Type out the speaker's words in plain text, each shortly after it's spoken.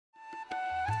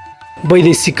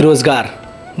वैदेशिक रोजगार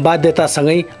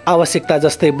बाध्यतासँगै आवश्यकता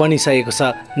जस्तै बनिसकेको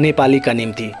छ नेपालीका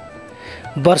निम्ति।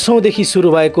 वर्षौंदेखि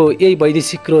सुरु भएको यही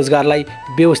वैदेशिक रोजगारलाई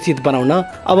व्यवस्थित बनाउन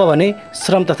अब भने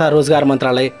श्रम तथा रोजगार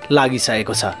मन्त्रालय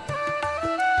लागिसकेको छ।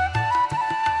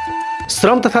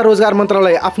 श्रम तथा रोजगार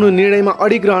मन्त्रालय आफ्नो निर्णयमा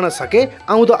अडिग रहन सके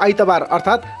आउँदो आइतबार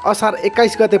अर्थात् असार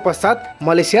 21 गते पश्चात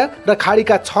मलेसिया र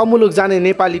खाडीका 6 मुलुक जाने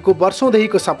नेपालीको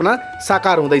वर्षौंदेखिको सपना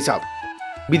साकार हुँदैछ।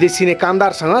 विदेशी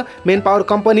कामदारसँग मेन पावर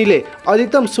कम्पनीले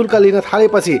अधिकतम शुल्क लिन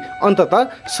थालेपछि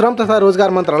अन्ततः श्रम तथा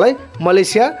रोजगार मन्त्रालय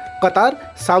Malaysia, Qatar,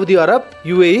 Saudi Arab,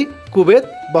 UAE, Kuwait,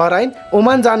 Bahrain,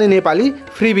 Oman जाने नेपाली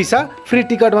फ्री भिसा, फ्री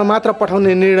टिकटमा मात्र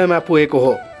पठाउने निर्णयमा पुगेको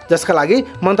हो, जसका लागि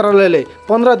मन्त्रालयले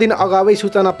 15 दिन अगावै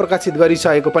सूचना प्रकाशित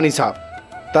गरिसकेको पनि छ।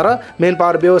 तर मेन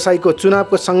पावर व्यवसायीको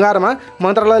चुनावको सङ्घारमा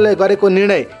मन्त्रालयले गरेको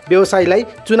निर्णय व्यवसायीलाई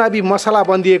चुनावी मसला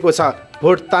बन्दिएको छ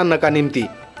भोट तान्नका निम्ति।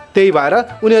 त्यही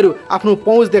भएर उनीहरू आफ्नो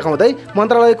पहुँच देखाउँदै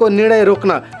मन्त्रालयको निर्णय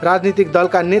रोक्न राजनीतिक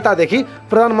दलका नेतादेखि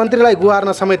प्रधानमन्त्रीलाई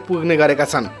गुहार्न समेत पुग्ने गरेका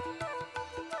छन्।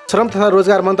 श्रम तथा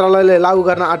रोजगार मन्त्रालयले लागू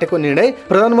गर्न आँटेको निर्णय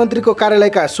प्रधानमन्त्रीको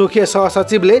कार्यालयका स्वकीय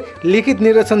सहसचिवले लिखित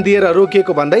निर्देशन दिएर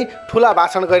रोकिएको भन्दै ठुला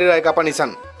भाषण गरिरहेका पनि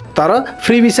छन्। तर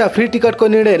फ्री भिसा फ्री टिकटको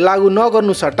निर्णय लागू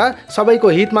नगर्नु सट्टा सबैको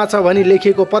हितमा छ भनी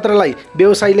लेखिएको पत्रलाई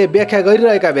व्यवसायीले व्याख्या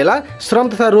गरिरहेका बेला श्रम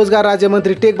तथा रोजगार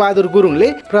राज्यमन्त्री टेकबहादुर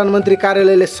गुरुङले प्रधानमन्त्री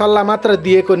कार्यालयले सल्लाह मात्र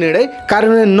दिएको निर्णय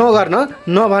कार्यान्वयन नगर्न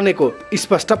नभनेको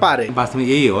स्पष्ट पारे। वास्तवमा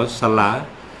यही हो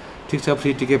सल्लाह। ठिक छ,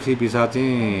 फ्री टिकट फ्री भिसा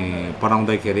चाहिँ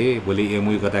पठाउँदाखेरि भोलि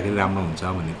एमओयू गर्दाखेरि राम्रो हुन्छ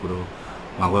भन्ने कुरो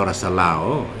उहाँको एउटा सल्लाह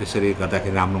हो। यसरी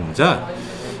गर्दाखेरि राम्रो हुन्छ,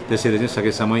 त्यसरी चाहिँ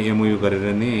सकेसम्म एमओयू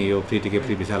गरेर नै यो फ्री टिकट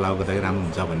फ्री भिसा लागू गर्दाखेरि राम्रो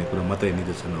हुन्छ भन्ने कुरो मात्रै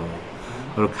निर्देशन हो।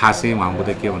 र खासै उहाँको त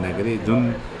के भन्दाखेरि जुन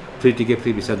फ्री टिकट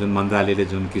फ्री भिसा जुन मन्त्रालयले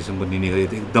जुन किसिमको निर्णय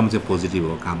गरेको एकदम चाहिँ पोजिटिभ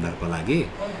हो, कामदारको लागि,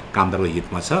 कामदारको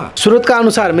हितमा छ। स्रोतका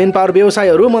अनुसार मेन पावर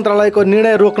व्यवसायीहरू मन्त्रालयको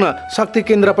निर्णय रोक्न शक्ति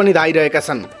केन्द्र पनि धाइरहेका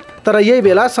छन्। तर यही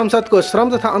बेला संसदको श्रम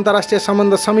तथा अन्तर्राष्ट्रिय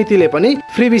सम्बन्ध समितिले पनि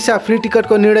फ्री भिसा फ्री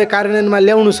टिकटको निर्णय कार्यान्वयनमा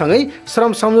ल्याउनुसँगै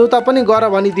श्रम सम्झौता पनि गर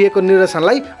भनिदिएको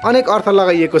निर्देशनलाई अनेक अर्थ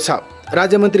लगाइएको छ।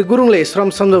 राज्यमन्त्री गुरुङले श्रम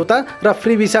सम्झौता र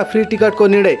फ्री भिसा फ्री टिकटको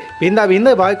निर्णय भिन्दा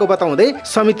भिन्दै भएको बताउँदै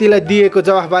समितिलाई दिएको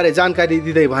जवाफबारे जानकारी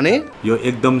दिँदै भने यो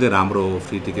एकदम चाहिँ राम्रो हो।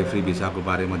 फ्री टिकट फ्री भिसाको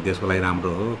बारेमा देशको लागि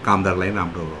राम्रो हो, कामदारलाई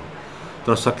राम्रो हो।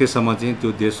 तर सकेसम्म चाहिँ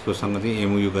त्यो देशकोसँग चाहिँ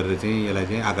एमओयू गरेर चाहिँ यसलाई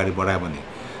चाहिँ अगाडि बढायो भने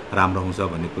राम्रो हुन्छ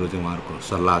भन्ने कुरो चाहिँ उहाँहरूको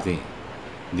सल्लाह चाहिँ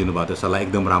दिनुभएको सल्लाह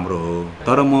एकदम राम्रो हो।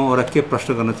 तर म एउटा के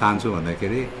प्रश्न गर्न चाहन्छु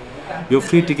भन्दाखेरि यो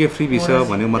फ्री टिकट फ्री भिसा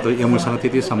भन्ने मतलब एमओयूसँग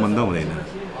त्यति सम्बन्ध हुँदैन।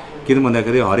 किन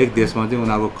भन्दाखेरि हरेक देशमा चाहिँ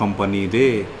उनीहरूको कम्पनीले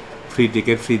फ्री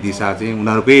टिकट फ्री भिसा चाहिँ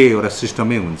उनीहरूकै एउटा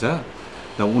सिस्टमै हुन्छ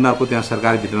र उनीहरूको त्यहाँ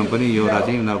सरकारभित्रमा पनि यो एउटा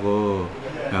चाहिँ उनीहरूको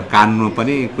कानुनमा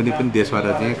पनि कुनै पनि देशबाट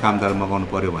चाहिँ कामदार मगाउनु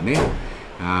पर्यो भने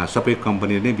सबै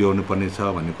कम्पनीले नै ब्याउनु पर्ने छ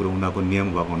भन्ने कुरो उनीहरूको नियम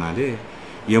भएको हुनाले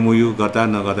एमओयू गर्दा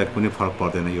नगर्दा कुनै फरक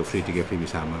पर्दैन यो फ्री टिकट फ्री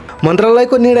भिसामा।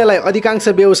 मन्त्रालयको निर्णयलाई अधिकांश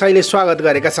व्यवसायीले स्वागत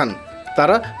गरेका छन्। तर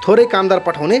थोरै कामदार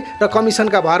पठाउने र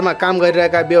कमिसनका भरमा काम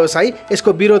गरिरहेका व्यवसायी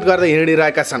यसको विरोध गर्दै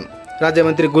हिँडिरहेका छन्।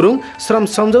 राज्यमन्त्री गुरुङ श्रम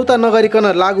सम्झौता नगरिकन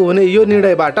लागू हुने यो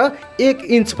निर्णयबाट 1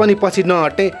 इन्च पनि पछि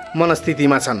नहट्ने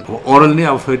मनस्थितिमा छन्। ओरल नै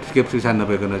अब फ्री टिकट फ्री भिसा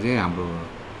नभइकन चाहिँ हाम्रो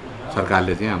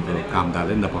सरकारले चाहिँ हाम्रो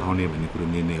कामदारले नपठाउने भन्ने कुरो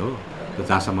निर्णय हो।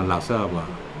 जहाँसम्म लाग्छ अब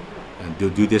त्यो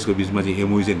दुई देशको बिचमा चाहिँ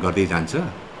एमओयू चाहिँ गर्दै जान्छ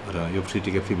र यो फ्री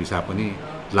टिकट फ्री भिसा पनि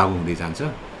लागू हुँदै जान्छ,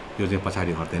 यो चाहिँ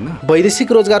पछाडि हट्दैन।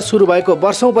 वैदेशिक रोजगार सुरु भएको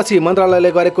वर्षौंपछि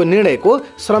मन्त्रालयले गरेको निर्णयको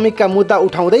श्रमिकका मुद्दा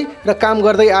उठाउँदै र काम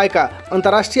गर्दै आएका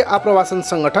अन्तर्राष्ट्रिय आप्रवासन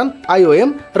सङ्गठन आइओएम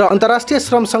र अन्तर्राष्ट्रिय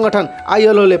श्रम सङ्गठन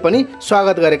आइएलओले पनि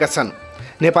स्वागत गरेका छन्।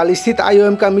 नेपाल स्थित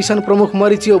आइओएमका मिसन प्रमुख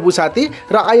मरिचियो बुसाती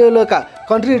र आइएलओका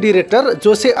कन्ट्री डिरेक्टर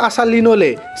जोसे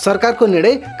आसालिनोले सरकारको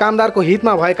निर्णय कामदारको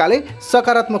हितमा भएकाले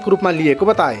सकारात्मक रूपमा लिएको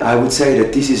बताए। I would say that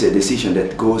this is a decision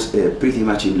that goes pretty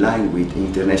much in line with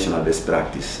international best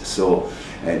practice. So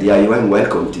the IOM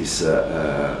welcomed this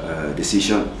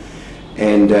decision,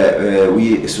 and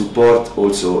we support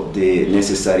also the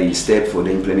necessary step for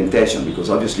the implementation, because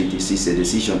obviously this is a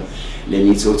decision that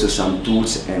needs also some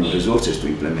tools and resources to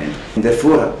implement. And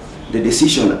therefore, the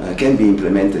decision can be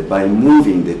implemented by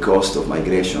moving the cost of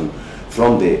migration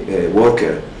from the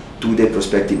worker to the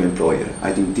prospective employer.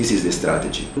 I think this is the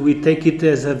strategy. We take it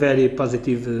as a very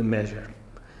positive measure.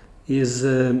 It is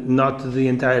not the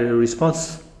entire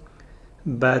response,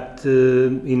 but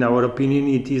in our opinion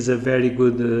it is a very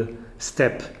good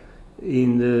step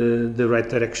in the right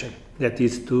direction. That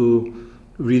is to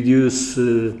reduce,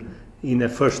 in a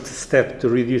first step, to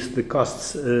reduce the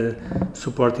costs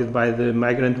supported by the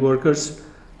migrant workers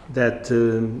that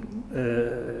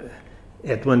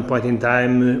at one point in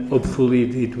time, hopefully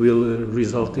it will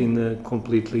result in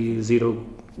completely zero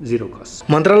zero cost.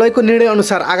 मन्त्रालयको निर्णय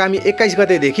अनुसार आगामी 21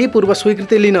 गतेदेखि पूर्व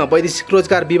स्वीकृति लिन वैदेशिक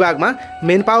रोजगार विभागमा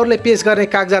मेन पावरले पेश गर्ने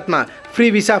कागजातमा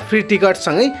फ्री भिसा फ्री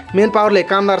टिकटसँगै मेन पावरले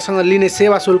कामदारसँग लिने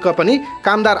सेवा शुल्क पनि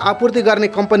कामदार आपूर्ति गर्ने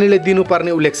कम्पनीले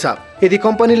दिनुपर्ने उल्लेख छ। यदि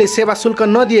कम्पनीले सेवा शुल्क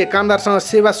नदिए कामदारसँग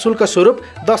सेवा शुल्क स्वरूप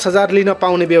 10,000 लिन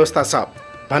पाउने व्यवस्था छ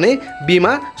भने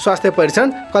बिमा, स्वास्थ्य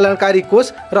परीक्षण, कल्याणकारी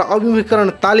कोष र अभिमुखीकरण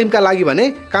तालिमका लागि भने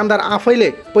कामदार आफैले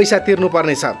पैसा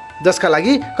तिर्नुपर्ने छ, जसका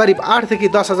लागि करिब 8 देखि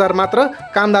 10,000 मात्र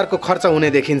कामदारको खर्च हुने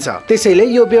देखिन्छ। त्यसैले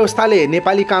यो व्यवस्थाले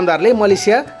नेपाली कामदारले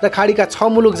मलेसिया र खाडीका 6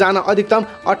 मुलुक जान अधिकतम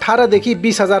 18 देखि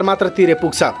 20,000 मात्र तिरे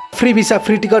पुग्छ। फ्री भिसा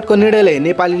फ्री टिकटको निर्णयले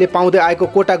नेपालीले पाउँदै आएको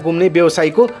कोटा गुम्ने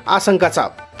व्यवसायीको आशंका छ।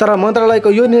 तर मन्त्रालयको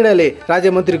यो निर्णयले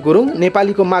राज्यमन्त्री गुरुङ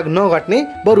नेपालीको माग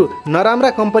नघट्ने बरु नराम्रा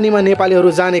कम्पनीमा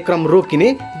नेपालीहरू जाने क्रम रोकिने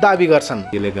दाबी गर्छन्।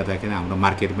 यसले गर्दाखेरि हाम्रो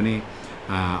मार्केट पनि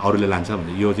अरूले लान्छ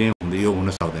भने यो चाहिँ यो हुन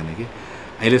सक्दैन कि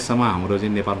अहिलेसम्म हाम्रो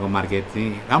चाहिँ नेपालको मार्केट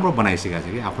चाहिँ राम्रो बनाइसकेको छ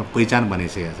कि आफ्नो पहिचान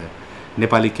बनाइसकेको छ।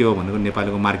 नेपाली के हो भनेको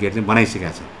नेपालीको मार्केट चाहिँ बनाइसकेको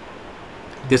छ।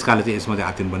 त्यस कारणले चाहिँ यसमा चाहिँ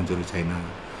आत्तिनु पनि जरुरी छैन।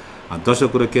 दोस्रो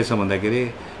कुरो के छ भन्दाखेरि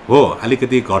हो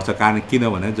अलिकति घट्छ, कारण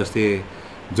किनभने जस्तै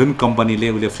जुन कम्पनीले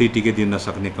उसले फ्री टिकट दिन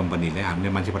नसक्ने कम्पनीले हामीले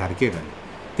मान्छे पठाएर के गर्ने,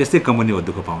 त्यस्तै कम्पनी हो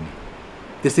दुःख पाउने,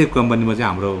 त्यस्तै कम्पनीमा चाहिँ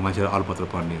हाम्रो मान्छेहरू अलपत्र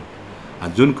पर्ने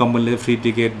हो। जुन कम्पनीले फ्री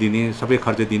टिकट दिने सबै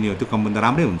खर्च दिने हो त्यो कम्पनी त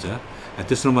राम्रै हुन्छ,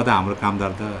 तेस्रोमा त हाम्रो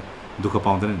कामदार त दुःख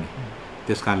पाउँदैन नि।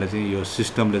 त्यस कारणले चाहिँ यो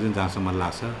सिस्टमले चाहिँ जहाँसम्म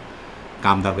लाग्छ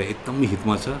कामदारको एकदम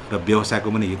हितमा छ र व्यवसायको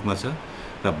पनि हितमा छ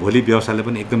र भोलि व्यवसायले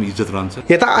पनि एकदम इज्जत रहन्छ।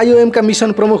 यता आइओएमका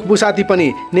मिसन प्रमुख बुसाती पनि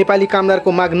नेपाली कामदारको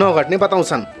माग नघट्ने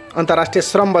बताउँछन्। अन्तर्राष्ट्रिय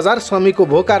श्रम बजार श्रमिकको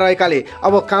भोका रहेकाले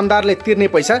अब कामदारले तिर्ने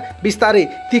पैसा बिस्तारै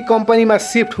ती कम्पनीमा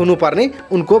शिफ्ट हुनुपर्ने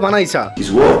उनको भनाइ छ।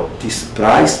 This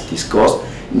price, this cost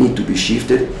need to be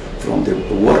shifted from the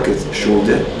worker's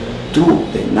shoulder to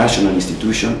the national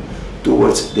institution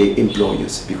towards the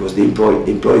employers, because the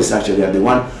employers actually are the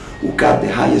one who got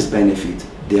the highest benefit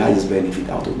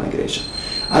out of migration.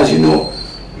 As you know,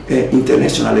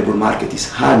 international labor market is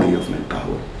hungry of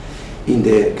manpower in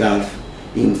the Gulf,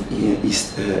 in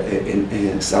East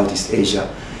and Southeast Asia,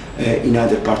 in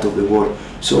other parts of the world.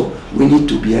 So we need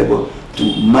to be able to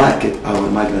market our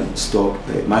migrant stock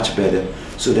much better,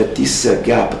 so that this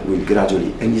gap will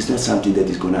gradually, and it's not something that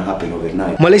is going to happen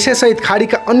overnight. Malaysia सहित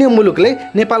खाडीका अन्य मुलुकले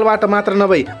नेपालबाट मात्र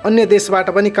नभई अन्य देशबाट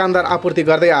पनि कामदार आपूर्ति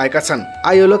गर्दै आएका छन्।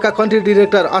 आइएलओका कन्ट्री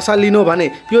डाइरेक्टर असालिनो भने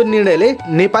यो निर्णयले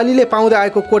नेपालीले पाउँदै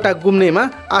आएको कोटा गुम्नेमा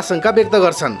आशंका व्यक्त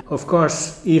गर्छन्। Of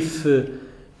course, if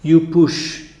you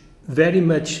push very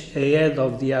much ahead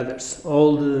of the others,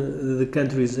 all the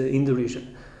countries in the region,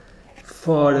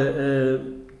 for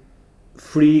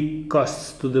free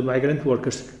costs to the migrant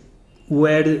workers,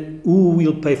 who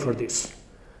will pay for this?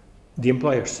 The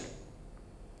employers.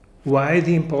 Why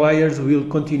the employers will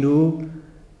continue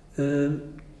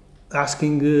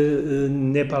asking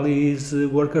Nepalese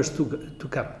workers to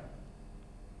come?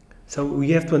 So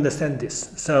we have to understand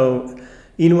this. So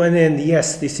in one end,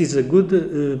 yes, this is a good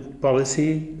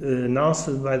policy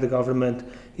announced by the government.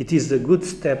 It is a good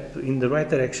step in the right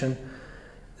direction.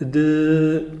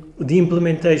 The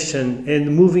implementation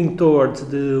and moving towards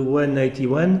the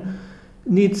 181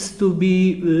 needs to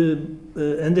be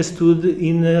understood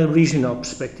in a regional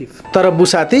perspective. तर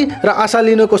बुसाती र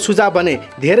आसालिनोको सुझाव भने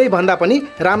धेरै भन्दा पनि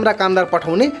राम्रा कामदार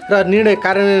पठाउने र निर्णय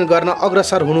कार्यान्वयन गर्न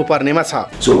अग्रसर हुनुपर्नेमा छ।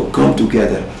 So come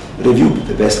together, review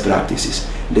the best practices,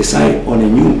 decide on a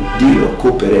new deal of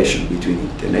cooperation between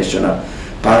international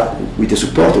with the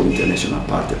support of international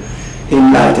partners,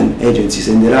 enlighten agencies,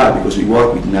 and there are, because we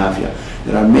work with NAVIA,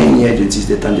 there are many agencies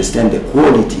that understand that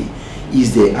quality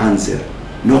is the answer,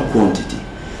 not quantity.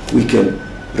 We can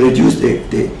reduce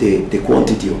the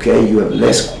quantity, okay? You have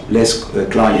less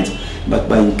clients, but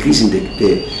by increasing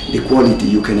the quality,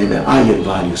 you can have a higher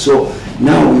value. So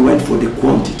now we went for the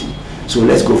quantity. So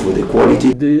let's go for the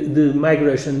quality. The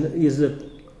migration is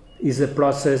a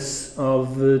process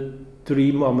of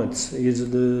 3 moments.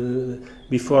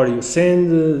 Before you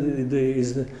send,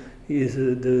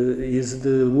 is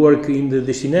the work in the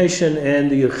destination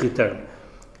and your return.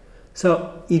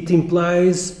 So it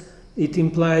implies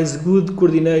good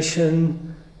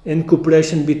coordination and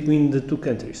cooperation between the two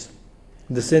countries,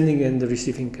 the sending and the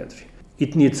receiving country.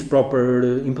 It needs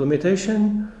proper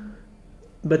implementation,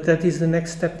 but that is the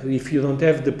next step. If you don't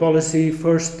have the policy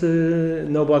first,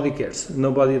 nobody cares,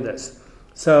 nobody does.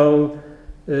 So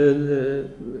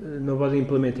nobody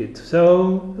implemented.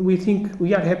 So we think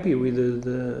we are happy with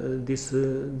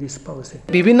this policy.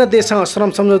 विभिन्न देशसँग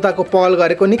श्रम सम्झौताको पहल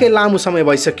गरेको निकै लामो समय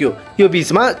भइसक्यो। यो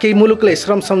बीचमा केही मुलुकले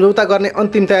श्रम सम्झौता गर्ने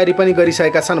अन्तिम तयारी पनि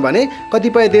गरिसकेका छन् भने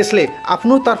कतिपय देशले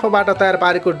आफ्नो तर्फबाट तयार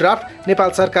पारेको ड्राफ्ट नेपाल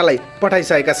सरकारलाई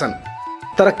पठाइसकेका छन्।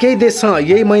 तर केही देशसँग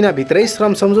यही महिनाभित्रै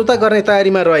श्रम सम्झौता गर्ने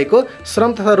तयारीमा रहेको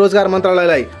श्रम तथा रोजगार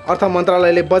मन्त्रालयलाई अर्थ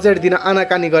मन्त्रालयले बजेट दिन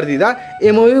आनाकानी गरिदिँदा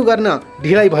एमओयू गर्न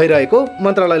ढिलाइ भइरहेको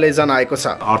मन्त्रालयले जनाएको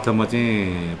छ। अर्थमा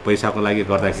चाहिँ पैसाको लागि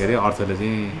गर्दाखेरि अर्थले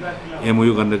चाहिँ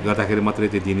एमओयू गर्दाखेरि मात्रै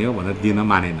त्यो दिने हो भनेर दिन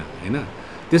मानेन होइन।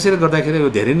 त्यसैले गर्दाखेरि यो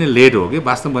धेरै नै लेट हो कि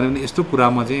वास्तव भन्यो भने यस्तो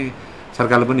कुरामा चाहिँ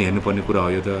सरकारले पनि हेर्नुपर्ने कुरा हो।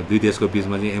 यो त दुई देशको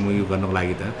बिचमा चाहिँ एमओयू गर्नको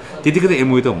लागि त त्यतिकै त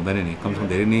एमओयू त हुँदैन नि, कमसेकम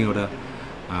धेरै नै एउटा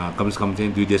कमसेकम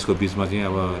चाहिँ दुई देशको बिचमा चाहिँ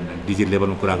अब डिजिटल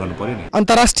लेभलमा कुरा गर्नु पर्यो नि।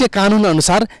 अन्तर्राष्ट्रिय कानुन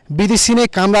अनुसार विदेशी नै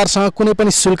कामदारसँग कुनै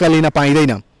पनि शुल्क लिन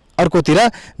पाइँदैन। अर्कोतिर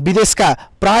विदेशका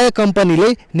प्राय कम्पनीले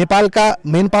नेपालका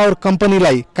मेन पावर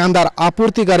कम्पनीलाई कामदार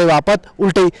आपूर्ति गरे बापत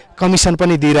उल्टै कमिसन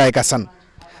पनि दिइरहेका छन्।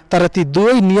 तर ती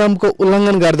दुवै नियमको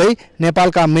उल्लङ्घन गर्दै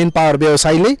नेपालका मेन पावर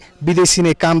व्यवसायीले विदेशी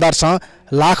नै कामदारसँग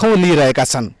लाखौँ लिइरहेका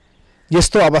छन्।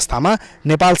 यस्तो अवस्थामा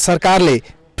नेपाल सरकारले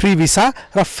फ्री भिसा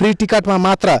र फ्री टिकटमा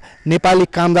मात्र नेपाली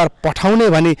कामदार पठाउने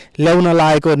भनी ल्याउन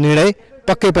लागेको निर्णय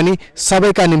पक्कै पनि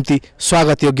सबैका निम्ति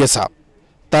स्वागतयोग्य छ।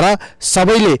 तर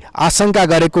सबैले आशंका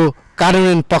गरेको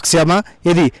कार्यान्वयन पक्षमा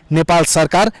यदि नेपाल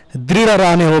सरकार दृढ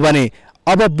रहने हो भने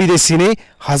अब विदेशी नै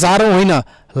हजारौँ होइन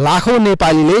लाखौँ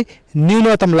नेपालीले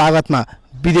न्यूनतम लागतमा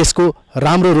विदेशको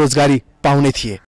राम्रो रोजगारी पाउने थिए।